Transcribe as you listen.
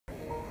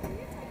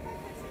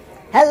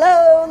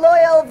Hello,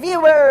 loyal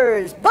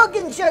viewers! Boog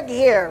N Shoog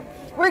here.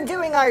 We're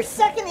doing our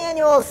second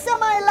annual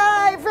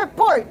semi-live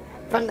report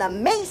from the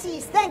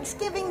Macys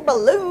Thanksgiving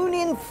balloon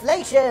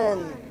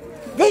inflation.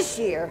 This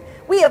year,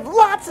 we have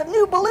lots of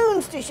new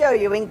balloons to show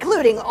you,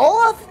 including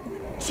Olaf,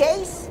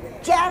 Chase,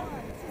 Jett,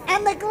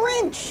 and the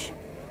Grinch.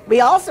 We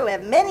also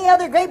have many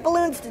other great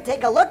balloons to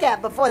take a look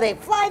at before they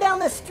fly down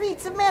the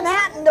streets of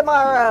Manhattan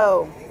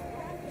tomorrow.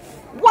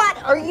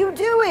 What are you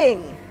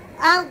doing?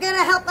 I'm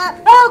gonna help out.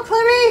 Oh,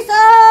 Clarice!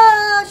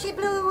 Oh, she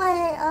blew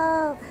away.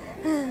 Oh.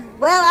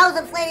 Well, I was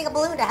inflating a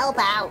balloon to help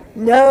out.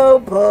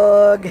 No,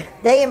 Boog.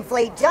 They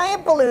inflate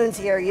giant balloons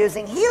here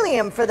using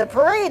helium for the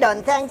parade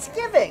on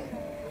Thanksgiving.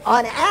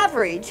 On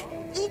average,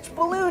 each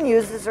balloon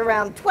uses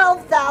around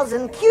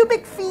 12,000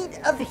 cubic feet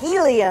of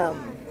helium.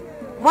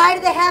 Why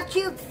do they have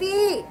cute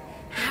feet?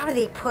 How do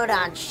they put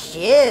on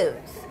shoes?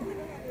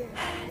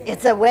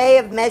 It's a way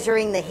of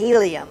measuring the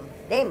helium.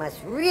 They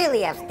must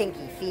really have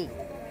stinky feet.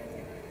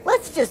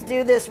 Let's just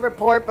do this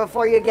report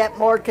before you get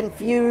more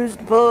confused,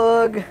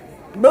 Boog.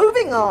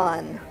 Moving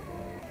on.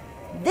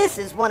 This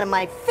is one of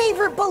my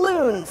favorite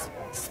balloons,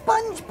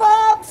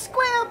 Spongebob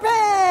Square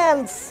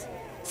Pants.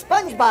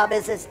 Spongebob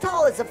is as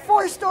tall as a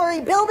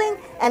 4-story building,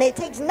 and it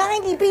takes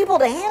 90 people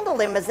to handle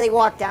him as they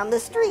walk down the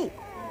street.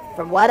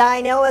 From what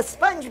I know of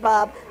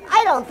SpongeBob,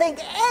 I don't think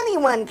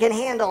anyone can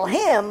handle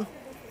him.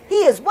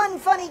 He is one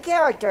funny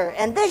character,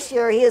 and this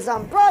year he is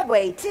on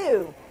Broadway,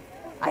 too.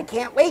 I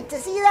can't wait to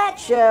see that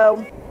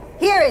show.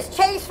 Here is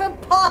Chase from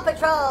Paw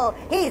Patrol.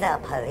 He's a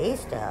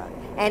police dog,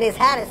 and his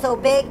hat is so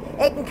big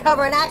it can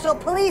cover an actual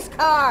police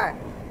car.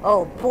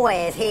 Oh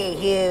boy, is he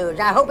huge.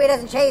 I hope he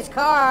doesn't chase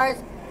cars.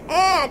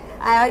 And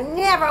I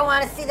never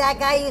want to see that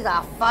guy use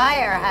a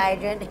fire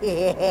hydrant.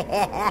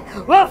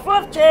 Woof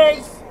woof,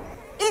 Chase.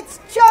 It's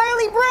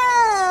Charlie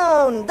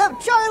Brown, the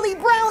Charlie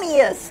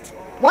Browniest.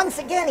 Once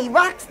again, he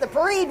rocks the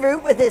parade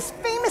route with his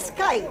famous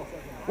kite.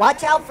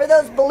 Watch out for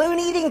those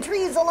balloon-eating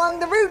trees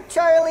along the route,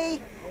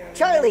 Charlie.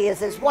 Charlie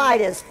is as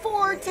wide as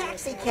 4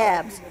 taxi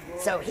cabs,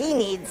 so he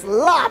needs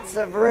lots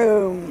of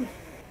room.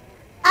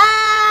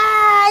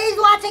 Ah, he's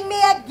watching me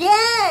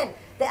again.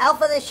 The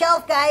elf on the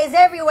shelf guy is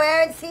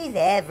everywhere and sees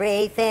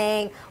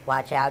everything.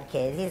 Watch out,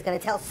 kids. He's going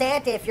to tell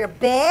Santa if you're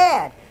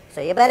bad. So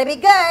you better be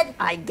good.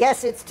 I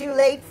guess it's too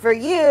late for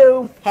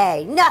you.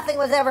 Hey, nothing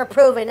was ever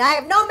proven. I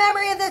have no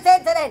memory of this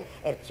incident.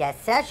 If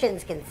Jett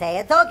Sessions can say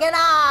it, so can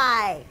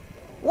I.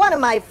 One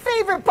of my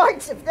favorite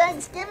parts of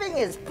Thanksgiving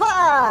is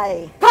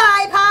pie.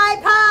 Pie,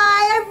 pie,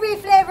 pie. Every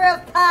flavor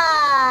of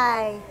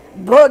pie.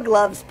 Boog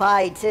loves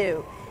pie,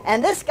 too.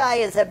 And this guy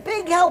is a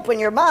big help when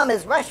your mom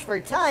is rushed for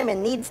time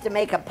and needs to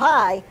make a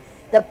pie.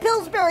 The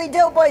Pillsbury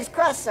Dough Boy's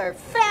crusts are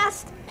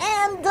fast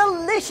and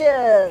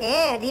delicious.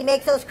 And he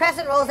makes those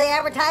crescent rolls they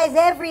advertise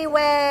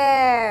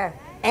everywhere.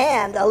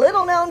 And a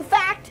little known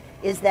fact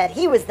is that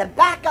he was the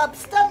backup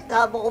stunt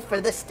double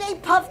for the Stay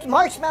Puft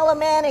Marshmallow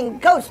Man in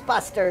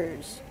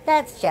Ghostbusters.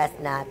 That's just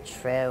not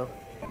true.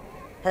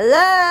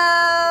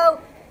 Hello?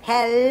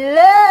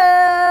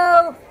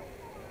 Hello?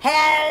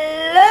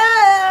 Hello?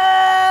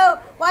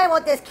 Why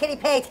won't this kitty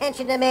pay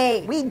attention to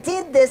me? We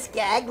did this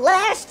gag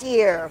last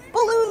year.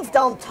 Balloons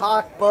don't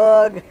talk,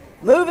 Boog.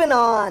 Moving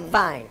on.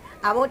 Fine.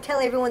 I won't tell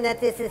everyone that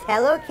this is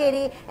Hello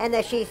Kitty and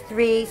that she's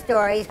 3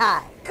 stories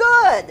high.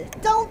 Good.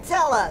 Don't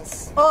tell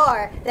us.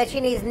 Or that she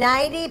needs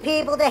 90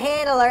 people to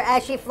handle her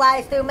as she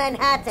flies through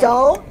Manhattan.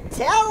 Don't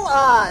tell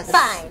us.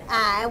 Fine,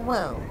 I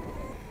won't.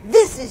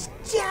 This is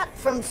Jett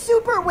from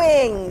Super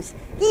Wings.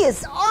 He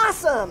is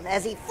awesome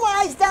as he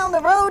flies down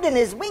the road and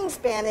his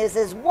wingspan is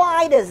as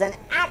wide as an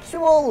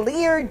actual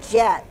Lear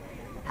jet.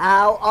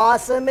 How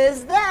awesome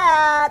is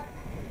that?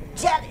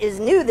 Jett is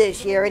new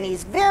this year and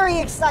he's very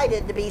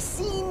excited to be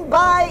seen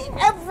by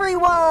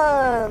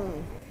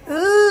everyone.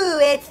 Ooh,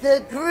 it's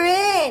the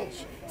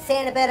Grinch.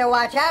 Santa better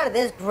watch out or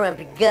this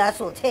grumpy Gus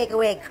will take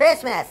away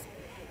Christmas.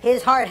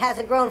 His heart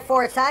hasn't grown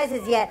 4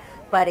 sizes yet,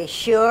 but he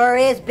sure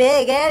is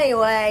big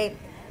anyway.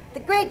 The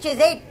Grinch is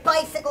 8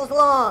 bicycles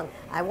long.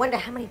 I wonder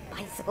how many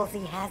bicycles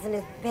he has in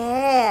his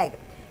bag.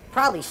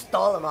 Probably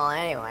stole them all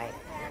anyway.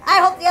 I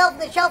hope the elf on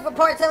the shelf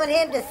reports some of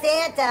him to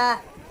Santa.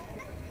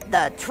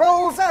 The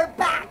trolls are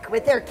back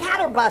with their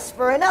catterbus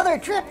for another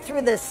trip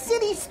through the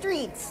city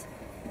streets.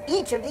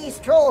 Each of these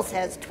trolls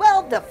has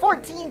 12 to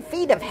 14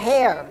 feet of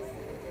hair.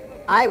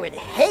 I would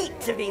hate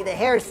to be the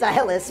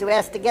hairstylist who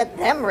has to get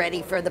them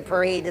ready for the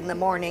parade in the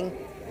morning.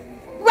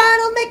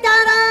 Ronald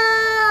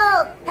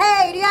McDonald!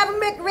 Hey, do you have a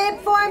McRib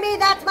for me?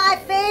 That's my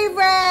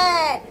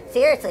favorite!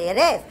 Seriously, it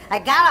is. I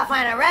gotta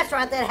find a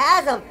restaurant that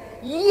has them.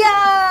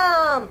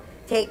 Yum!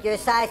 Take your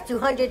size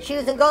 200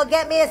 shoes and go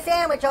get me a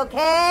sandwich,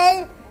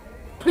 okay?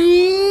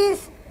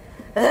 Please?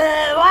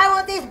 Why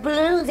won't these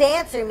balloons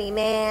answer me,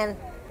 man?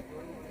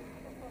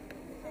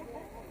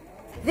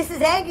 This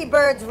is Angry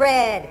Birds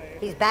Red.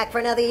 He's back for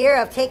another year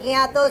of taking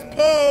out those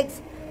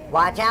pigs.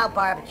 Watch out,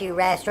 barbecue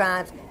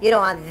restaurants. You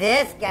don't want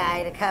this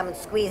guy to come and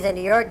squeeze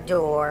into your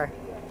door.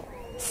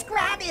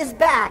 Scrat is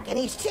back, and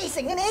he's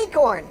chasing an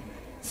acorn.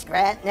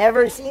 Scrat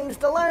never seems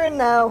to learn,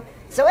 though.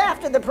 So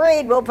after the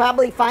parade, we'll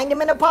probably find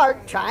him in a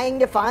park trying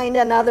to find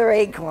another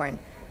acorn.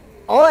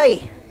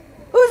 Oi!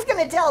 Who's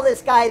gonna tell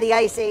this guy the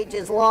Ice Age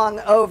is long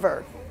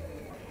over?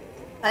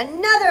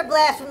 Another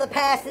blast from the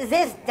past is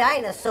this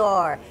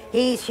dinosaur.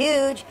 He's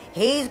huge,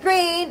 he's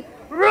green,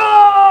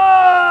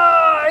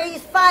 roar!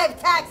 He's 5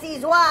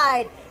 taxis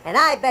wide, and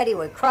I bet he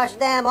would crush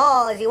them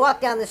all as he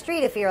walked down the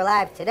street if he were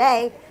alive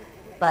today.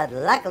 But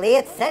luckily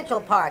it's Central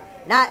Park,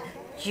 not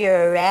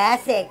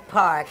Jurassic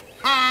Park.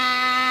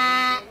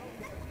 Ha!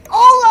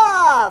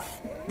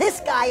 Olaf! This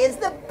guy is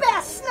the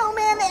best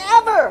snowman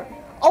ever!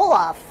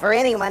 Olaf, for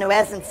anyone who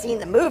hasn't seen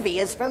the movie,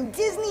 is from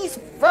Disney's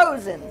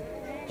Frozen.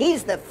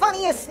 He's the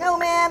funniest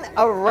snowman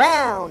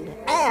around,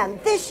 and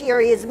this year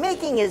he is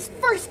making his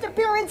first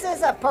appearance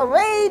as a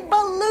parade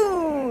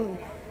balloon.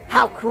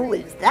 How cool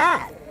is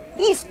that?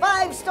 He's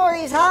 5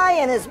 stories high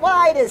and as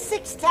wide as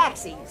 6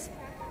 taxis.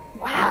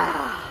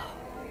 Wow.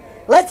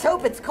 Let's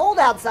hope it's cold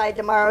outside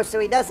tomorrow so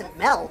he doesn't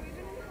melt.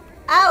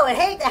 I would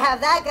hate to have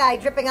that guy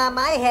dripping on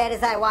my head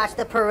as I watch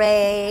the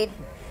parade.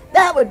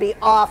 That would be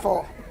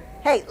awful.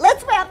 Hey,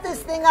 let's wrap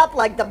this thing up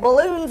like the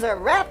balloons are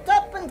wrapped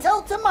up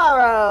until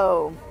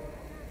tomorrow.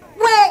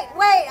 Wait,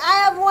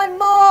 I have one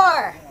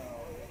more.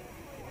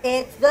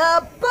 It's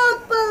the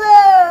Boog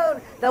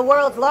Balloon, the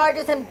world's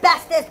largest and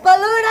bestest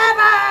balloon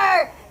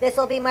ever. This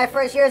will be my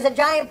first year as a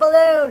giant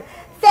balloon,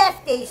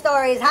 50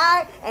 stories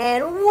high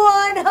and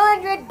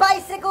 100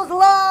 bicycles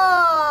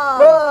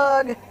long.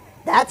 Boog,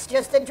 that's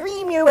just a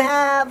dream you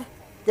have,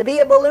 to be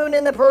a balloon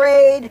in the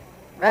parade.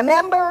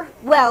 Remember?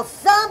 Well,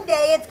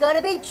 someday it's going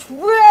to be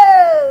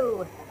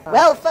true.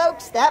 Well,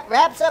 folks, that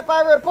wraps up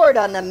our report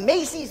on the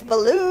Macys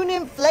balloon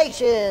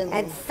inflation.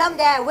 And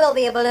someday I will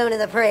be a balloon in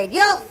the parade.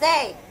 You'll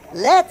say.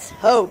 Let's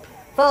hope.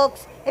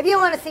 Folks, if you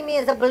want to see me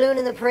as a balloon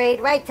in the parade,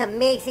 write to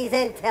Macys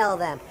and tell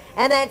them.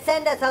 And then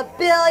send us $1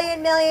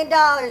 billion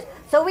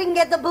so we can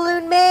get the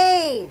balloon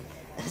made.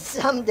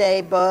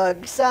 Someday,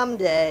 Boog,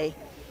 someday.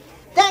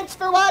 Thanks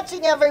for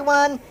watching,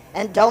 everyone.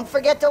 And don't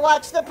forget to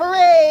watch the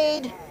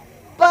parade.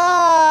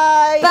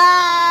 Bye.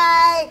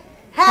 Bye.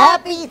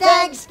 Happy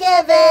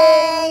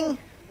Thanksgiving.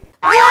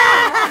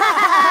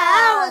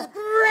 That was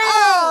great.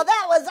 Oh,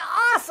 that was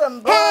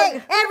awesome, Boog.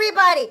 Hey,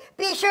 everybody,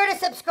 be sure to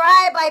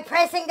subscribe by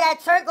pressing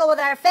that circle with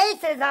our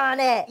faces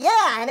on it.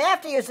 Yeah, and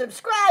after you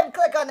subscribe,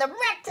 click on the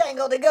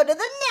rectangle to go to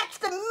the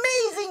next amazing